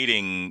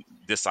creating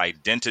this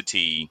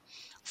identity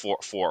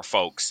for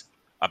folks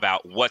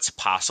about what's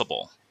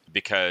possible.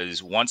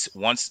 Because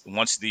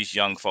once these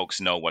young folks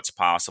know what's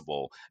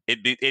possible,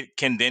 it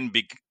can then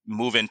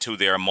move into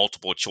their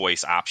multiple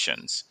choice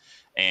options.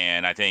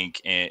 And I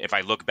think if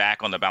I look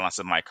back on the balance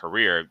of my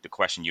career, the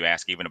question you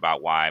asked even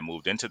about why I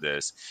moved into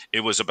this,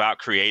 it was about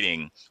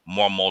creating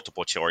more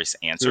multiple choice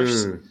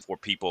answers for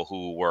people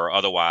who were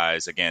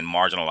otherwise, again,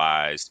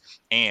 marginalized,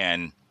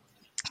 and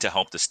to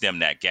help to stem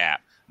that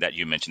gap that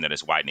you mentioned that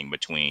is widening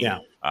between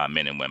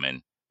men and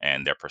women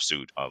and their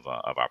pursuit of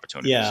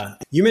opportunities. Yeah.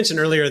 You mentioned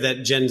earlier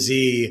that Gen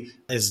Z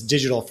is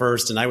digital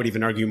first, and I would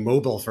even argue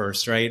mobile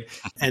first, right?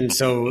 And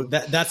so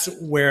that's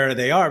where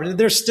they are. But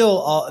there's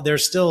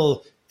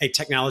still a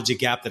technology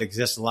gap that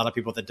exists. A lot of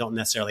people that don't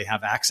necessarily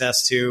have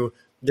access to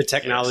the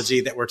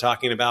technology that we're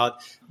talking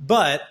about.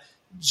 But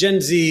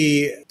Gen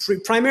Z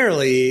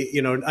primarily,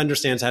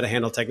 understands how to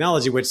handle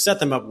technology, which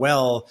set them up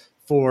well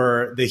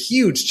for the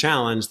huge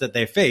challenge that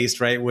they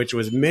faced, right? Which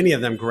was many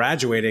of them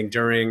graduating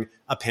during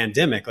a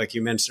pandemic, like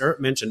you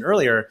mentioned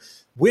earlier,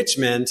 which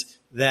meant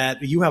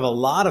that you have a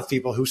lot of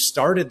people who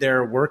started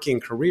their working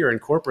career in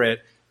corporate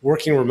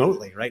working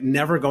remotely, right?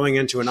 Never going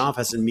into an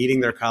office and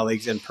meeting their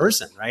colleagues in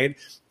person, right?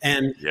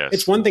 And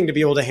it's one thing to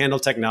be able to handle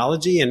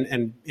technology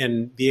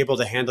and be able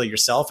to handle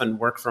yourself and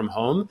work from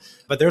home,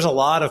 but there's a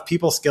lot of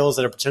people skills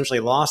that are potentially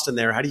lost in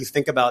there. How do you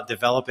think about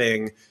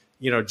developing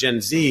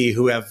Gen Z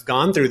who have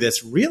gone through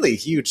this really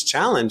huge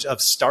challenge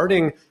of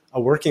starting a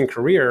working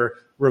career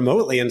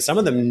remotely, and some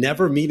of them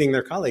never meeting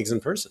their colleagues in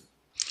person.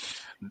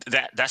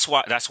 That's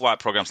why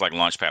programs like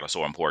Launchpad are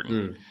so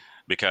important,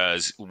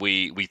 because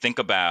we think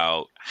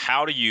about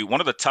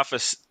one of the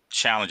toughest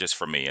challenges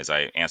for me as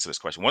I answer this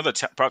question, one of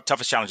the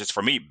toughest challenges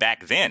for me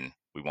back then,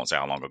 we won't say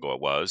how long ago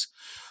it was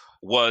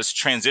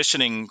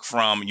transitioning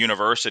from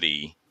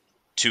university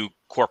to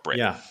corporate.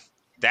 Yeah.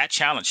 That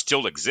challenge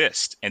still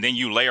exists. And then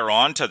you layer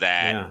on to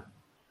that,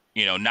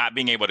 not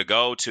being able to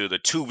go to the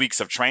 2 weeks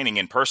of training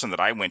in person that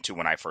I went to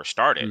when I first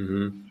started,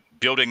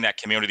 building that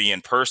community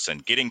in person,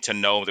 getting to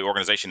know the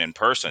organization in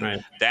person,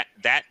 right.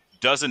 that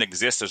doesn't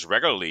exist as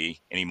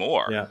regularly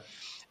anymore. Yeah.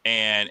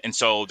 And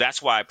so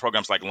that's why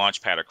programs like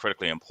Launchpad are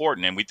critically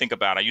important. And we think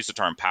about, I use the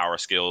term power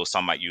skills,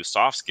 some might use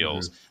soft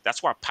skills.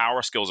 That's why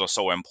power skills are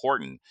so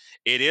important.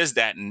 It is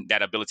that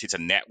ability to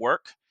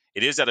network.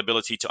 It is that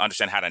ability to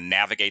understand how to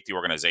navigate the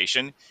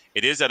organization.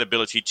 It is that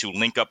ability to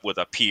link up with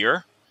a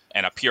peer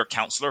and a peer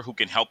counselor who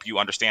can help you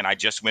understand, I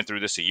just went through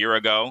this a year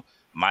ago.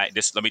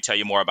 Let me tell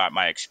you more about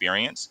my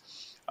experience.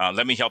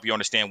 Let me help you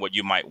understand what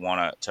you might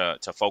want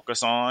to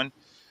focus on,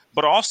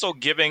 but also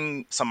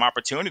giving some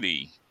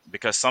opportunity,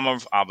 because many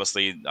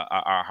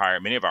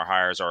of our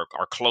hires are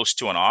close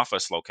to an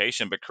office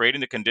location, but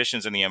creating the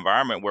conditions in the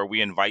environment where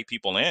we invite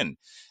people in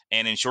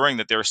and ensuring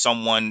that there's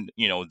someone,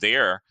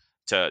 there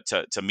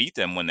to meet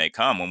them when they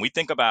come. When we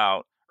think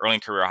about early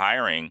career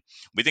hiring,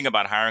 we think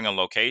about hiring in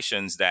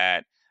locations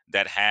that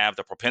have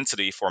the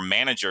propensity for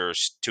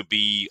managers to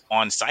be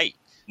on site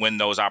when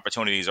those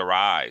opportunities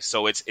arise.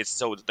 So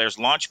so there's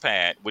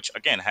Launchpad, which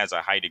again has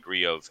a high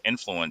degree of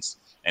influence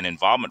and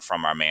involvement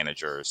from our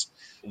managers.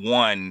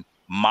 One,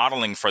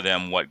 modeling for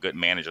them what good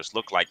managers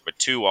look like, but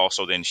two,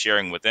 also then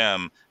sharing with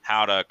them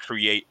how to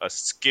create a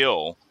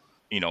skill,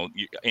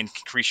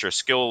 increase your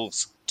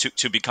skills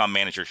to become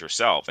managers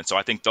yourself. And so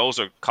I think those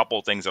are a couple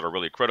of things that are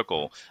really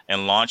critical.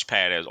 And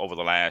Launchpad over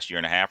the last year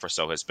and a half or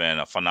so has been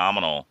a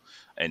phenomenal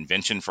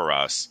invention for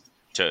us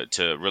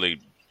to really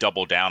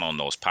double down on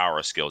those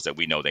power skills that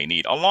we know they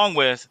need, along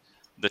with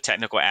the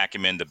technical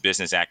acumen, the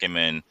business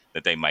acumen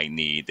that they might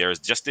need. There's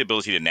just the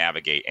ability to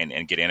navigate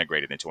and get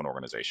integrated into an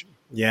organization.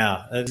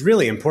 Yeah, it's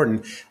really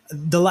important.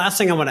 The last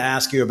thing I want to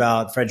ask you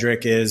about,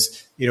 Frederick,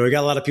 is, we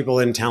got a lot of people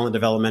in talent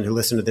development who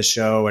listen to this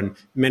show, and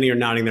many are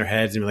nodding their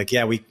heads and like,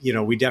 yeah, we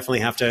definitely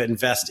have to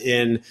invest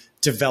in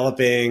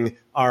developing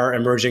our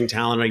emerging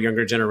talent, our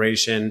younger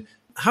generation.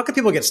 How can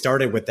people get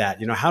started with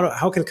that?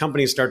 How can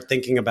companies start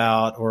thinking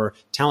about, or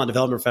talent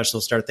development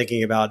professionals start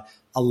thinking about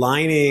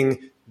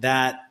aligning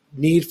that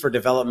need for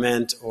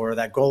development or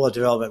that goal of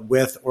development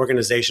with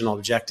organizational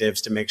objectives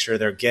to make sure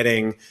they're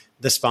getting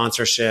the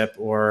sponsorship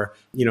or,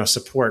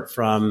 support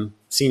from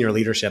senior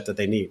leadership that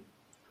they need?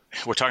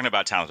 We're talking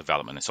about talent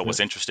development. And so what's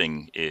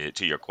interesting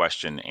to your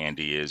question,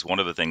 Andy, is one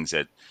of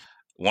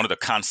the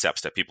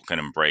concepts that people can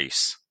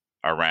embrace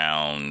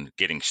around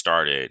getting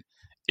started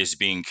is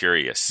being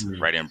curious,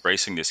 right?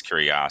 Embracing this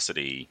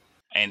curiosity.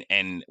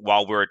 And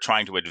while we're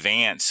trying to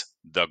advance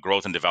the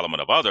growth and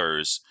development of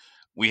others,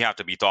 we have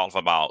to be thoughtful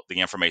about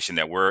the information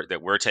that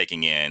we're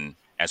taking in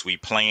as we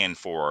plan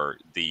for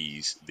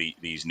these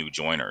new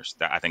joiners.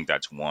 I think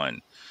that's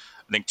one.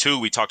 I think two,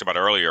 we talked about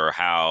earlier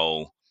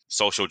how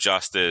social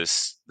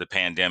justice, the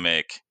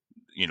pandemic,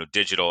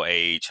 digital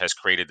age has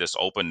created this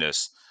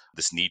openness,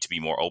 this need to be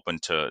more open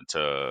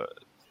to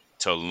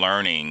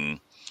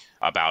learning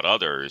about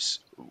others.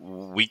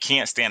 We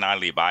can't stand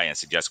idly by and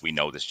suggest we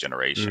know this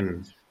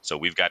generation. So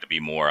we've got to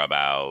be more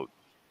about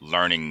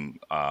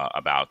learning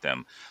about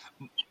them.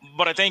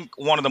 But I think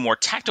one of the more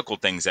tactical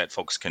things that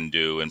folks can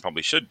do and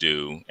probably should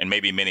do, and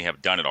maybe many have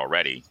done it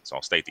already, so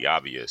I'll state the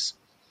obvious,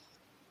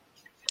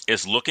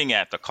 is looking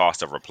at the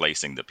cost of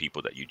replacing the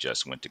people that you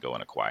just went to go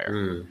and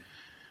acquire,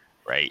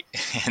 right?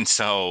 And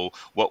so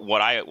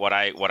what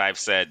I've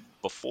said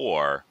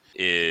before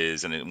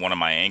is, and one of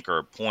my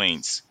anchor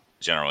points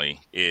generally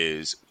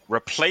is,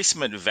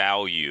 replacement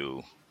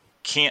value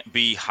can't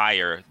be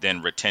higher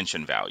than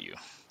retention value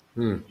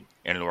in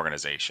an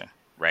organization.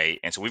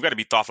 Right. And so we've got to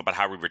be thoughtful about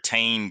how we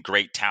retain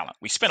great talent.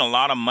 We spend a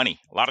lot of money,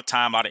 a lot of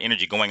time, a lot of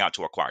energy going out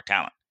to acquire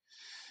talent.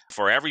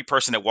 For every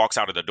person that walks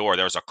out of the door,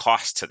 there's a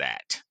cost to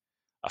that,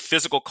 a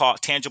physical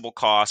cost, tangible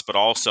cost, but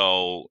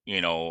also,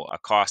 a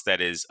cost that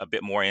is a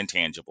bit more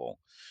intangible.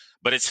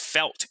 But it's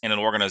felt in an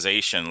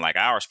organization like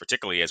ours,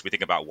 particularly as we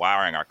think about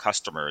wiring our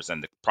customers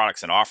and the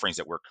products and offerings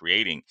that we're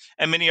creating,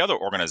 and many other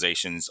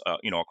organizations,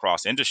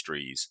 across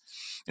industries.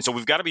 And so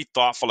we've got to be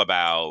thoughtful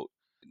about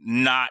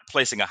not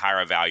placing a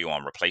higher value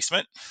on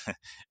replacement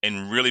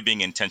and really being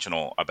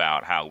intentional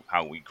about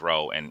how we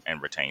grow and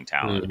retain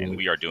talent. And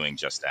we are doing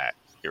just that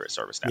here at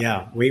ServiceNow.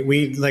 Yeah,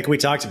 we like we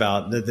talked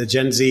about, the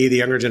Gen Z, the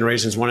younger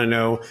generations want to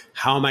know,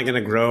 how am I going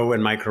to grow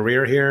in my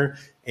career here?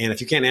 And if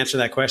you can't answer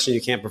that question,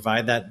 you can't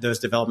provide those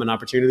development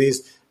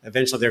opportunities,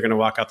 eventually they're going to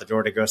walk out the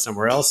door to go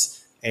somewhere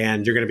else.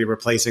 And you're going to be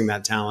replacing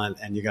that talent,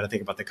 and you got to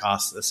think about the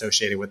costs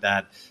associated with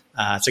that.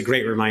 It's a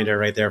great reminder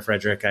right there,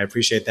 Frederick. I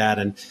appreciate that.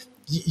 And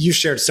you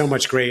shared so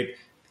much great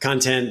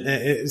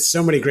content.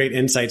 So many great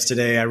insights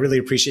today. I really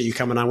appreciate you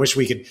coming on. Wish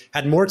we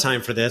had more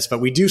time for this,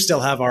 but we do still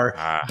have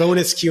our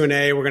bonus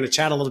Q&A. We're going to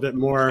chat a little bit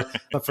more.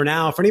 But for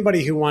now, for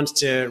anybody who wants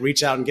to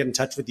reach out and get in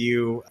touch with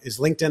you, is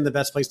LinkedIn the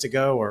best place to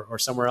go or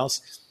somewhere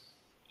else?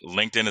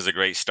 LinkedIn is a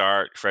great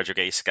start. Frederick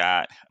A.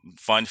 Scott.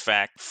 Fun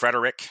fact,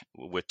 Frederick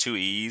with 2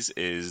 E's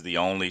is the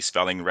only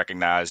spelling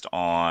recognized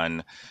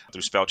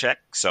through spell check.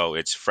 So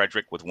it's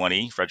Frederick with 1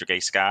 E, Frederick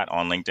A. Scott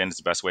on LinkedIn is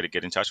the best way to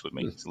get in touch with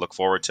me. So look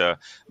forward to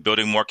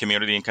building more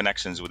community and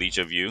connections with each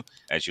of you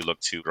as you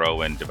look to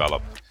grow and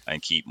develop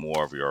and keep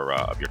more of your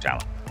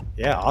talent.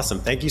 Yeah, awesome.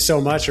 Thank you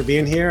so much for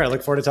being here. I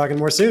look forward to talking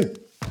more soon.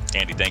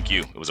 Andy, thank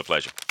you. It was a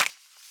pleasure.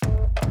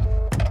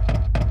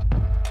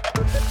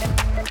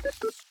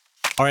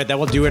 All right, that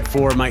will do it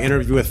for my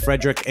interview with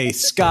Frederick A.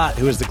 Scott,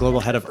 who is the Global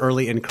Head of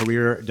Early and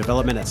Career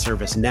Development at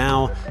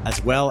ServiceNow,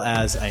 as well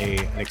as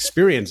an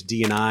experienced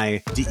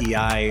D&I,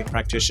 DEI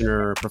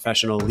practitioner,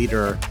 professional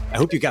leader. I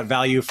hope you got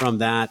value from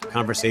that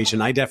conversation.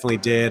 I definitely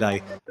did.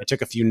 I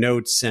took a few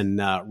notes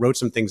and wrote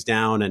some things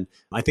down, and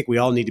I think we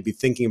all need to be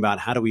thinking about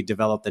how do we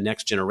develop the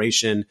next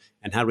generation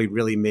and how do we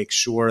really make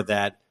sure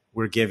that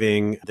we're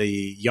giving the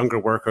younger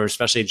workers,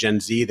 especially Gen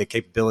Z, the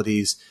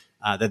capabilities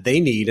that they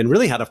need, and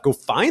really how to go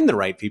find the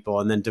right people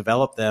and then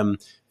develop them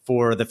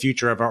for the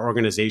future of our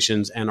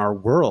organizations and our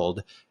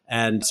world.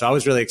 And so I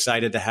was really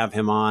excited to have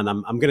him on.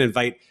 I'm going to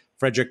invite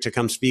Frederick to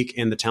come speak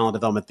in the Talent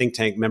Development Think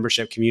Tank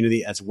membership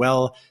community as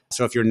well.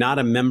 So if you're not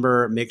a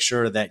member, make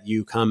sure that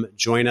you come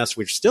join us.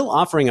 We're still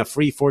offering a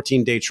free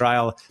 14-day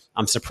trial.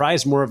 I'm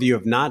surprised more of you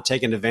have not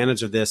taken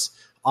advantage of this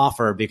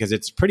offer because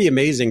it's pretty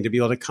amazing to be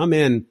able to come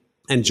in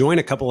and join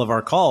a couple of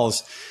our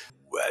calls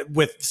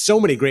with so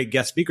many great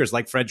guest speakers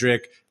like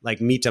Frederick, like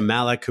Mita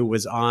Malik, who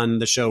was on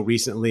the show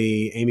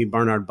recently. Amy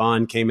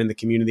Barnard-Bond came in the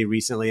community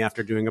recently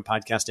after doing a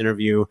podcast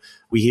interview.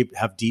 We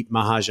have Deep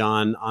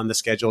Mahajan on the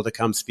schedule to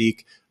come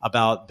speak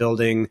about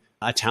building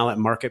a talent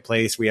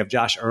marketplace. We have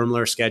Josh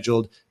Ermler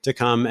scheduled to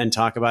come and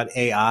talk about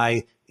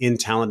AI in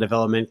talent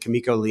development.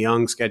 Kimiko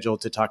Leung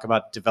scheduled to talk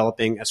about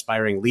developing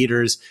aspiring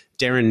leaders.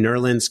 Darren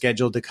Nerlin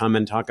scheduled to come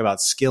and talk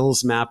about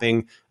skills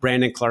mapping.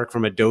 Brandon Clark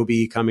from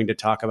Adobe coming to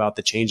talk about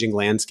the changing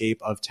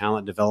landscape of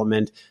talent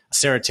development.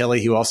 Sarah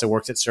Tilley, who also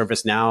works at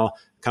ServiceNow,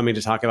 coming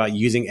to talk about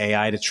using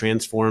AI to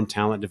transform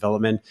talent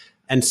development.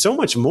 And so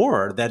much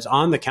more that's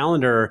on the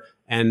calendar.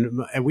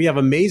 And we have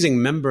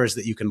amazing members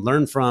that you can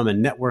learn from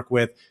and network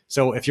with.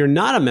 So if you're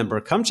not a member,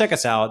 come check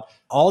us out.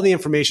 All the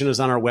information is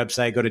on our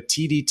website. Go to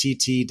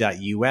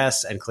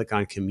tdtt.us and click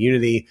on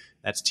community.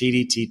 That's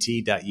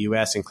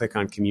tdtt.us and click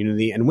on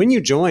community. And when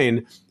you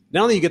join,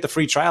 not only you get the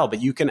free trial,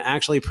 but you can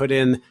actually put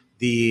in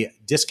the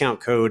discount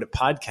code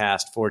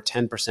podcast for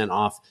 10%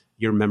 off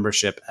your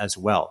membership as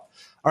well.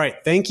 All right.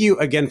 Thank you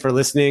again for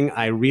listening.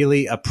 I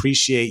really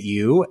appreciate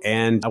you.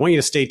 And I want you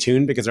to stay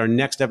tuned because our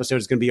next episode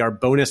is going to be our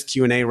bonus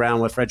Q&A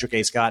round with Frederick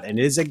A. Scott. And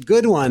it is a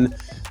good one.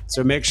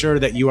 So make sure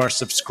that you are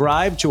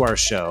subscribed to our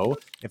show.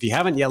 If you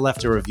haven't yet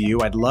left a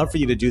review, I'd love for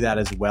you to do that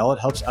as well. It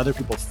helps other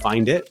people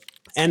find it.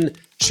 And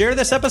share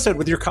this episode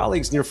with your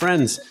colleagues and your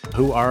friends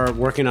who are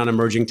working on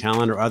emerging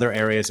talent or other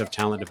areas of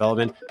talent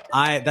development.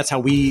 That's how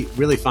we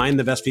really find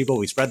the best people.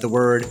 We spread the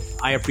word.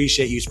 I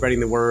appreciate you spreading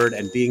the word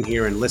and being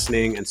here and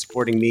listening and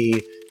supporting me.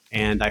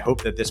 And I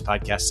hope that this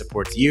podcast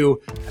supports you.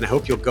 And I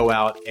hope you'll go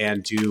out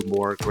and do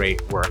more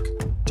great work.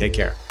 Take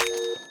care.